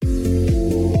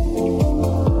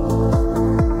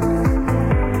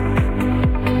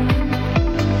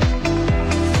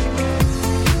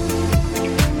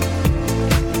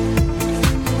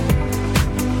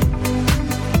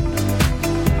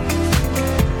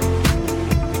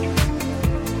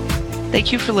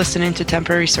Thank you for listening to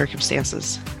Temporary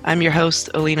Circumstances. I'm your host,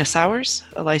 Alina Sowers,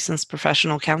 a licensed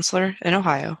professional counselor in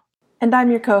Ohio. And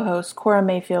I'm your co-host, Cora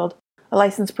Mayfield, a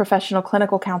licensed professional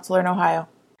clinical counselor in Ohio.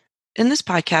 In this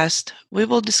podcast, we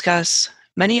will discuss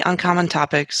many uncommon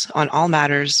topics on all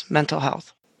matters mental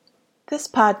health. This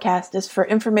podcast is for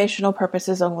informational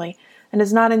purposes only and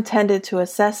is not intended to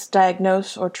assess,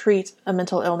 diagnose, or treat a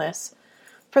mental illness.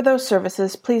 For those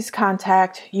services, please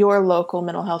contact your local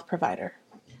mental health provider.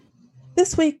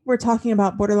 This week, we're talking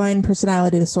about borderline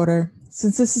personality disorder.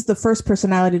 Since this is the first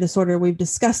personality disorder we've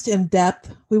discussed in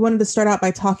depth, we wanted to start out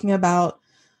by talking about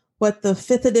what the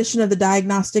 5th edition of the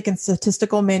Diagnostic and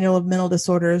Statistical Manual of Mental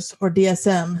Disorders, or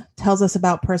DSM, tells us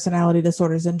about personality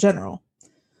disorders in general.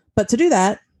 But to do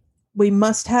that, we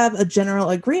must have a general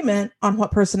agreement on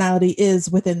what personality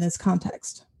is within this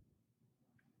context.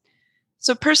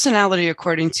 So personality,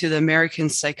 according to the American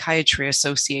Psychiatry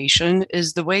Association,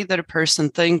 is the way that a person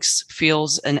thinks,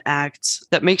 feels, and acts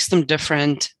that makes them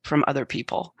different from other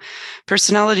people.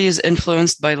 Personality is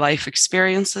influenced by life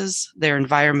experiences, their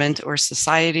environment or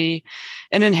society,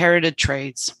 and inherited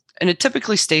traits, and it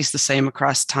typically stays the same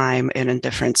across time and in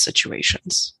different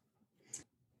situations.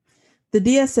 The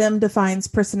DSM defines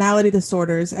personality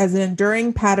disorders as an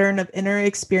enduring pattern of inner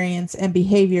experience and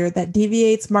behavior that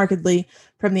deviates markedly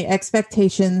from the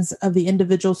expectations of the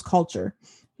individual's culture,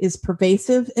 is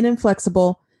pervasive and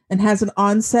inflexible, and has an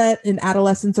onset in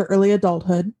adolescence or early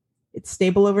adulthood. It's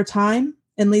stable over time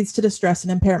and leads to distress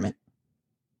and impairment.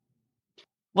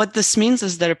 What this means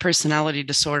is that a personality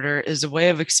disorder is a way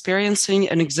of experiencing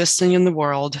and existing in the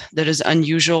world that is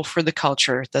unusual for the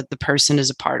culture that the person is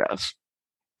a part of.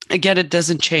 Again, it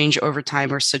doesn't change over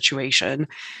time or situation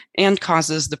and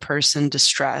causes the person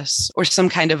distress or some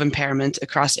kind of impairment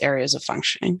across areas of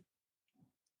functioning.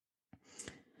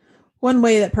 One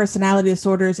way that personality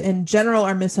disorders in general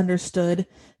are misunderstood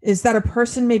is that a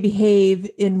person may behave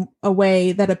in a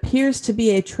way that appears to be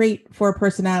a trait for a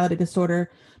personality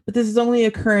disorder, but this is only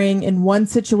occurring in one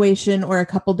situation or a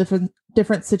couple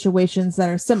different situations that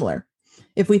are similar.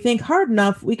 If we think hard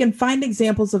enough, we can find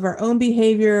examples of our own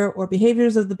behavior or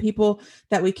behaviors of the people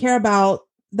that we care about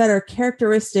that are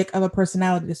characteristic of a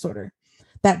personality disorder.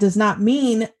 That does not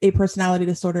mean a personality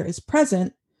disorder is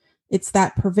present. It's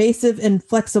that pervasive and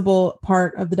flexible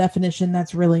part of the definition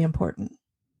that's really important.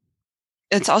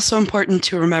 It's also important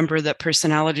to remember that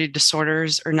personality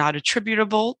disorders are not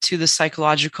attributable to the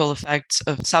psychological effects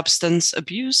of substance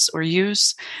abuse or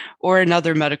use or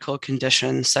another medical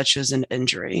condition, such as an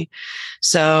injury.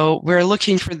 So we're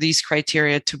looking for these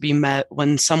criteria to be met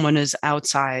when someone is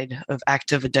outside of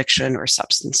active addiction or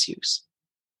substance use.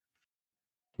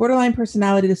 Borderline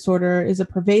personality disorder is a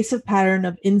pervasive pattern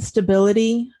of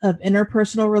instability of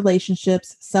interpersonal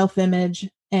relationships, self-image,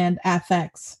 and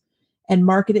affects, and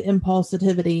marked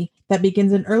impulsivity that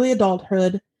begins in early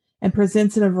adulthood and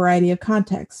presents in a variety of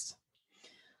contexts.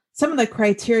 Some of the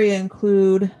criteria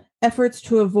include efforts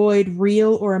to avoid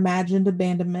real or imagined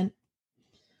abandonment,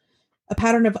 a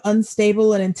pattern of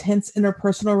unstable and intense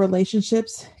interpersonal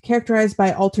relationships characterized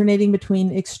by alternating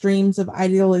between extremes of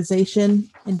idealization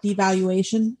and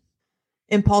devaluation,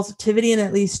 impulsivity in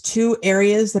at least two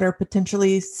areas that are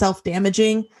potentially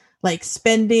self-damaging, like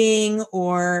spending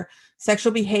or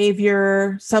sexual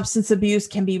behavior. Substance abuse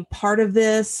can be part of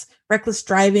this. Reckless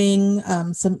driving,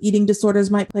 some eating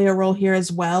disorders might play a role here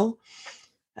as well.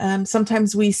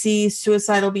 Sometimes we see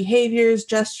suicidal behaviors,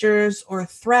 gestures, or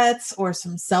threats, or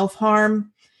some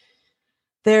self-harm.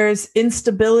 There's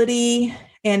instability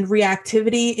and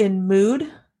reactivity in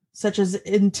mood, such as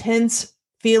intense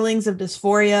feelings of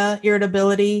dysphoria,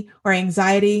 irritability, or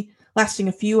anxiety, lasting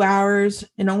a few hours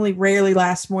and only rarely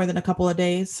last more than a couple of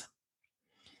days.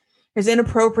 There's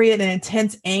inappropriate and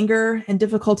intense anger and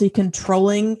difficulty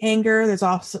controlling anger. There's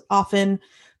also often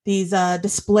these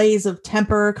displays of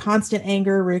temper, constant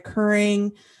anger,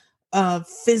 recurring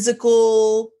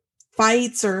physical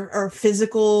fights or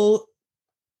physical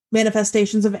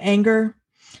manifestations of anger.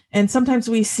 And sometimes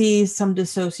we see some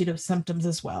dissociative symptoms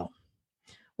as well.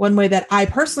 One way that I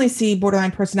personally see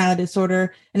borderline personality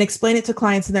disorder and explain it to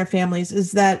clients and their families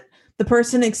is that the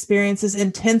person experiences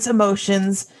intense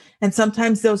emotions, and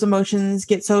sometimes those emotions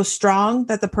get so strong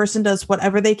that the person does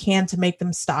whatever they can to make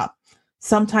them stop.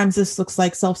 Sometimes this looks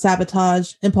like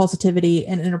self-sabotage, impulsivity,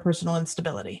 and interpersonal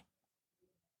instability.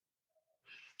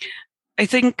 I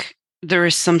think there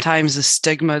is sometimes a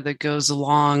stigma that goes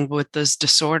along with this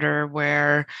disorder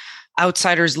where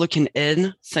outsiders looking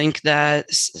in think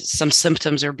that some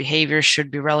symptoms or behaviors should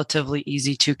be relatively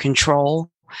easy to control.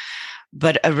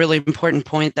 But a really important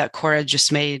point that Cora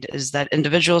just made is that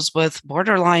individuals with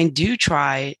borderline do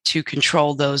try to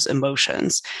control those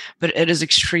emotions, but it is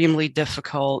extremely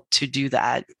difficult to do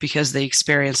that because they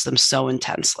experience them so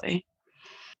intensely.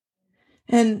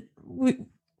 And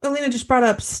Alina just brought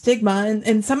up stigma,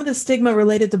 and some of the stigma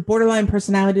related to borderline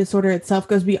personality disorder itself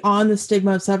goes beyond the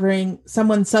stigma of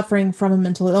someone suffering from a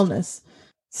mental illness.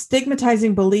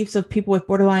 Stigmatizing beliefs of people with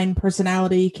borderline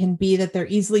personality can be that they're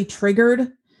easily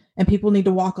triggered and people need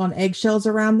to walk on eggshells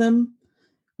around them.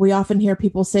 We often hear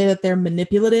people say that they're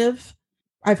manipulative.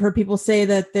 I've heard people say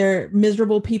that they're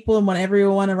miserable people and want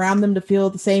everyone around them to feel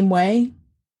the same way,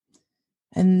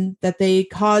 and that they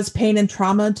cause pain and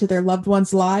trauma to their loved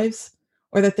ones' lives,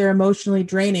 or that they're emotionally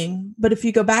draining. But if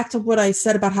you go back to what I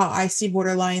said about how I see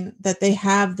borderline, that they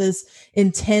have this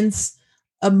intense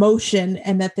emotion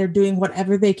and that they're doing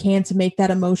whatever they can to make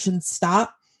that emotion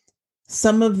stop.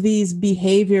 Some of these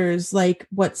behaviors, like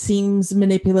what seems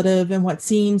manipulative and what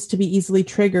seems to be easily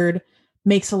triggered,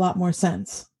 makes a lot more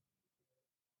sense.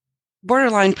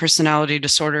 Borderline personality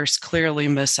disorder is clearly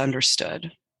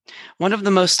misunderstood. One of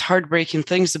the most heartbreaking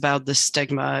things about this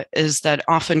stigma is that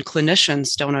often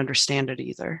clinicians don't understand it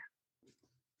either.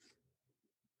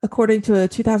 According to a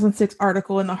 2006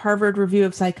 article in the Harvard Review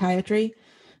of Psychiatry,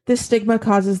 this stigma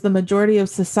causes the majority of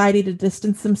society to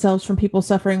distance themselves from people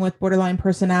suffering with borderline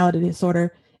personality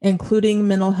disorder, including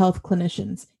mental health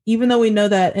clinicians. Even though we know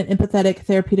that an empathetic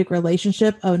therapeutic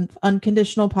relationship of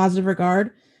unconditional positive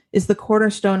regard is the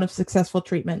cornerstone of successful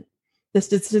treatment. This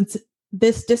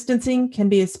distancing can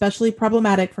be especially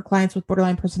problematic for clients with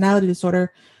borderline personality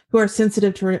disorder who are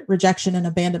sensitive to rejection and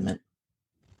abandonment.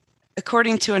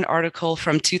 According to an article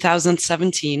from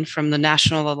 2017 from the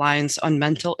National Alliance on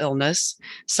Mental Illness,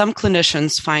 some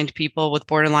clinicians find people with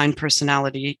borderline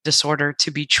personality disorder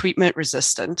to be treatment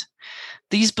resistant.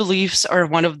 These beliefs are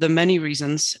one of the many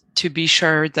reasons to be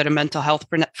sure that a mental health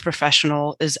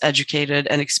professional is educated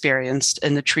and experienced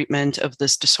in the treatment of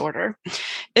this disorder,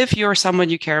 if you're someone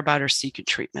you care about or seeking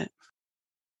treatment.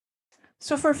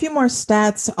 So for a few more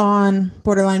stats on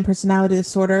borderline personality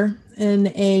disorder,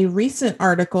 in a recent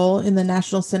article in the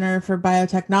National Center for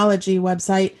Biotechnology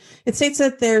website, it states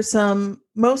that there's some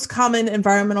most common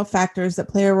environmental factors that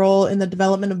play a role in the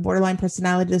development of borderline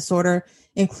personality disorder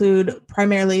include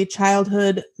primarily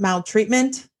childhood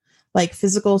maltreatment, like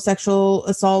physical, sexual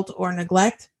assault, or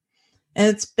neglect. And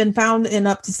it's been found in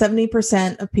up to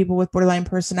 70% of people with borderline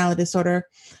personality disorder,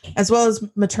 as well as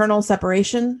maternal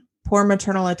separation, poor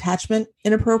maternal attachment,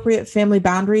 inappropriate family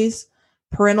boundaries,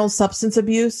 parental substance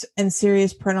abuse, and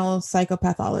serious parental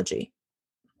psychopathology.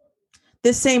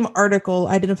 This same article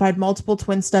identified multiple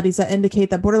twin studies that indicate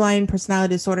that borderline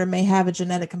personality disorder may have a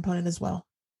genetic component as well.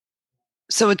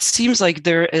 So it seems like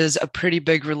there is a pretty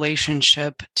big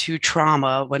relationship to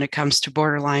trauma when it comes to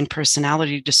borderline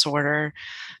personality disorder.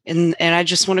 And I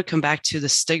just want to come back to the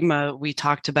stigma we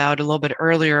talked about a little bit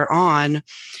earlier on.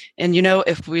 And,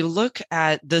 if we look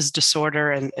at this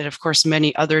disorder and of course,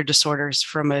 many other disorders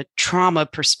from a trauma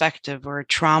perspective or a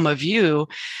trauma view,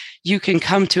 you can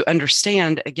come to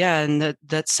understand again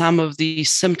that some of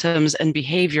these symptoms and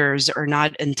behaviors are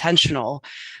not intentional,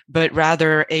 but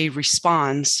rather a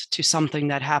response to something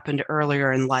that happened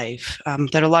earlier in life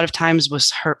that a lot of times was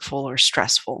hurtful or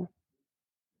stressful.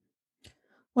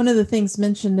 One of the things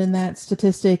mentioned in that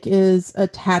statistic is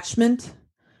attachment.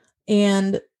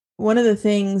 And one of the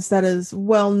things that is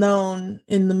well known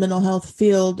in the mental health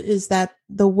field is that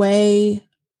the way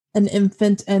an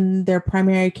infant and their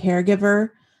primary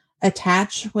caregiver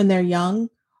attach when they're young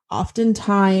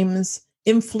oftentimes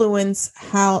influences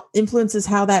how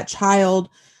that child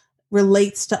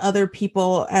relates to other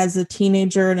people as a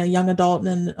teenager and a young adult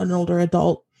and an older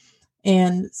adult.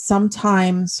 And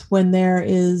sometimes when there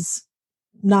is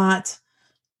not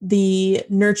the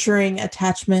nurturing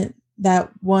attachment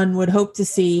that one would hope to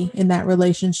see in that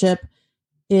relationship,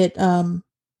 it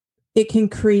can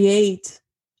create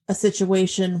a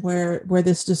situation where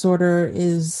this disorder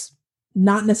is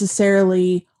not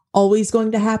necessarily always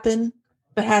going to happen,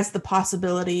 but has the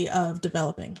possibility of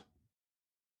developing.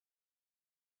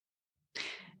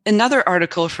 Another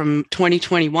article from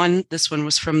 2021, this one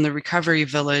was from the Recovery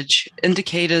Village,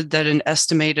 indicated that an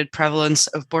estimated prevalence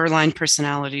of borderline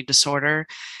personality disorder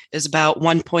is about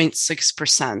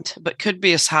 1.6%, but could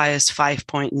be as high as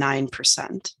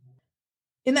 5.9%.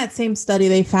 In that same study,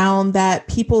 they found that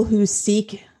people who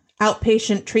seek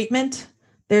outpatient treatment,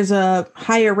 there's a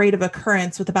higher rate of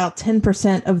occurrence with about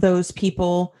 10% of those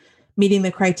people meeting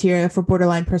the criteria for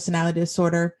borderline personality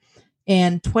disorder,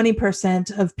 and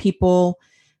 20% of people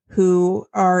who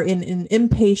are in an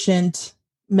inpatient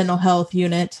mental health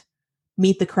unit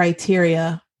meet the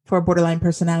criteria for a borderline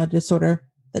personality disorder.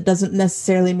 That doesn't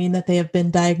necessarily mean that they have been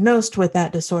diagnosed with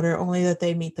that disorder, only that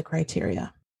they meet the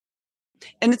criteria.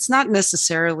 And it's not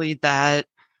necessarily that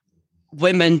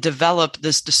women develop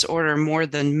this disorder more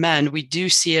than men. We do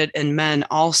see it in men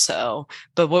also,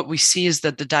 but what we see is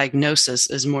that the diagnosis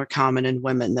is more common in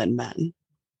women than men.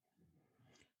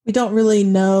 We don't really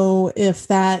know if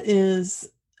that is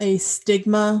a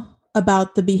stigma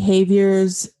about the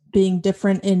behaviors being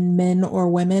different in men or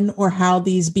women, or how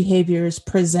these behaviors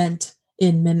present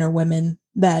in men or women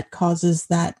that causes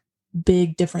that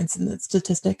big difference in the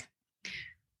statistic.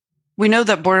 We know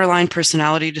that borderline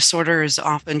personality disorder is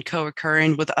often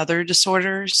co-occurring with other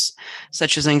disorders,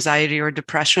 such as anxiety or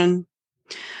depression.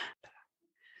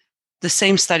 The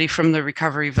same study from the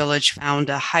Recovery Village found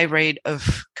a high rate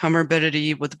of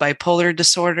comorbidity with bipolar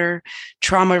disorder,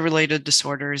 trauma-related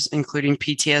disorders, including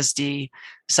PTSD,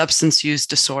 substance use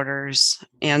disorders,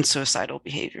 and suicidal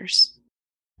behaviors.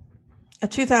 A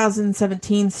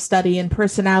 2017 study in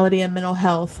personality and mental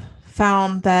health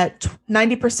found that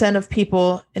 90% of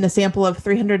people in a sample of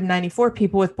 394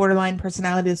 people with borderline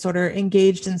personality disorder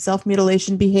engaged in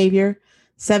self-mutilation behavior.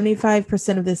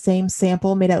 75% of the same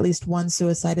sample made at least one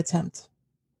suicide attempt.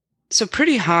 So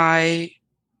pretty high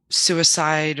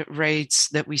suicide rates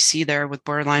that we see there with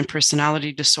borderline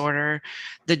personality disorder.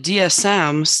 The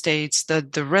DSM states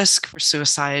that the risk for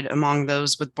suicide among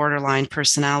those with borderline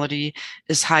personality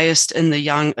is highest in the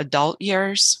young adult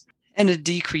years, and it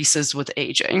decreases with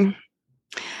aging.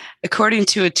 According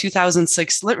to a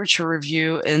 2006 literature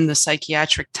review in the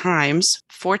Psychiatric Times,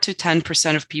 4 to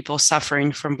 10% of people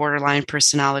suffering from borderline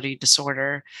personality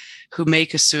disorder who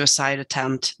make a suicide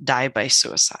attempt die by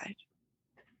suicide.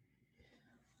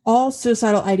 All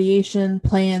suicidal ideation,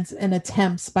 plans, and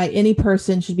attempts by any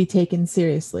person should be taken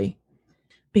seriously.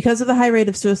 Because of the high rate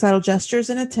of suicidal gestures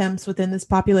and attempts within this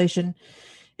population,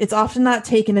 it's often not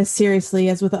taken as seriously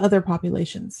as with other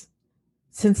populations.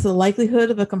 Since the likelihood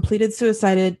of a completed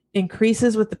suicide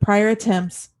increases with the prior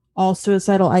attempts, all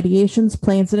suicidal ideations,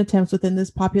 plans, and attempts within this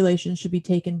population should be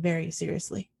taken very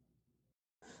seriously.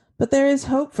 But there is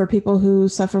hope for people who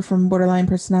suffer from borderline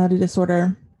personality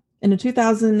disorder. In a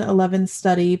 2011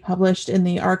 study published in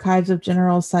the Archives of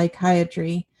General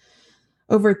Psychiatry,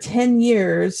 over 10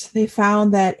 years, they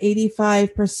found that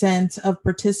 85% of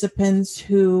participants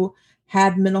who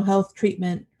had mental health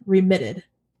treatment remitted.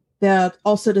 They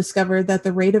also discovered that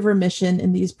the rate of remission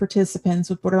in these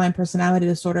participants with borderline personality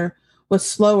disorder was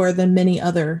slower than many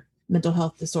other mental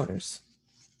health disorders.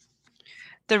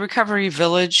 The Recovery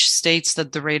Village states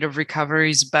that the rate of recovery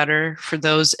is better for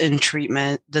those in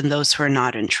treatment than those who are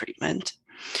not in treatment.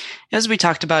 As we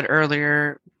talked about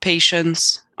earlier,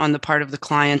 patience on the part of the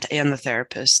client and the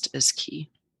therapist is key.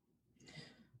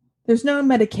 There's no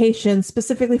medication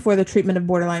specifically for the treatment of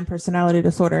borderline personality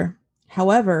disorder.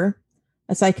 However,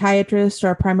 a psychiatrist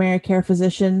or a primary care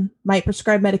physician might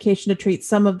prescribe medication to treat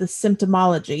some of the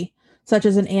symptomology, such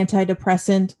as an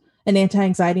antidepressant, an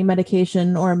anti-anxiety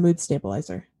medication, or a mood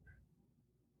stabilizer.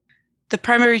 The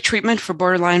primary treatment for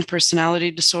borderline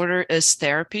personality disorder is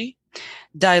therapy.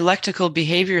 Dialectical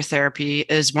behavior therapy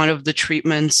is one of the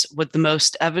treatments with the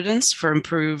most evidence for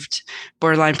improved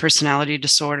borderline personality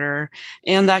disorder,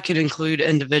 and that could include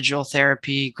individual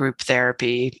therapy, group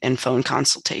therapy, and phone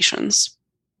consultations.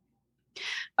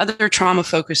 Other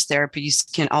trauma-focused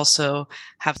therapies can also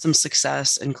have some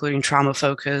success, including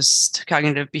trauma-focused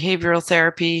cognitive behavioral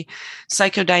therapy,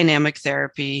 psychodynamic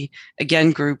therapy,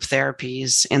 again, group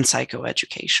therapies, and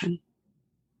psychoeducation.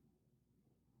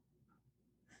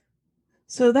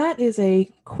 So that is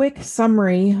a quick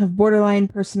summary of borderline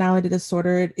personality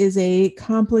disorder. It is a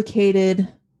complicated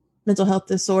mental health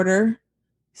disorder,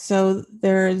 so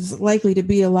there's likely to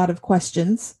be a lot of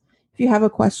questions. If you have a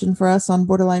question for us on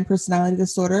borderline personality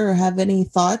disorder or have any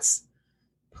thoughts,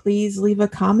 please leave a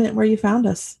comment where you found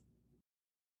us.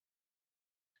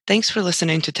 Thanks for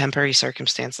listening to Temporary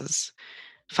Circumstances.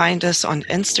 Find us on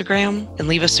Instagram and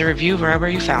leave us a review wherever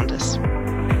you found us.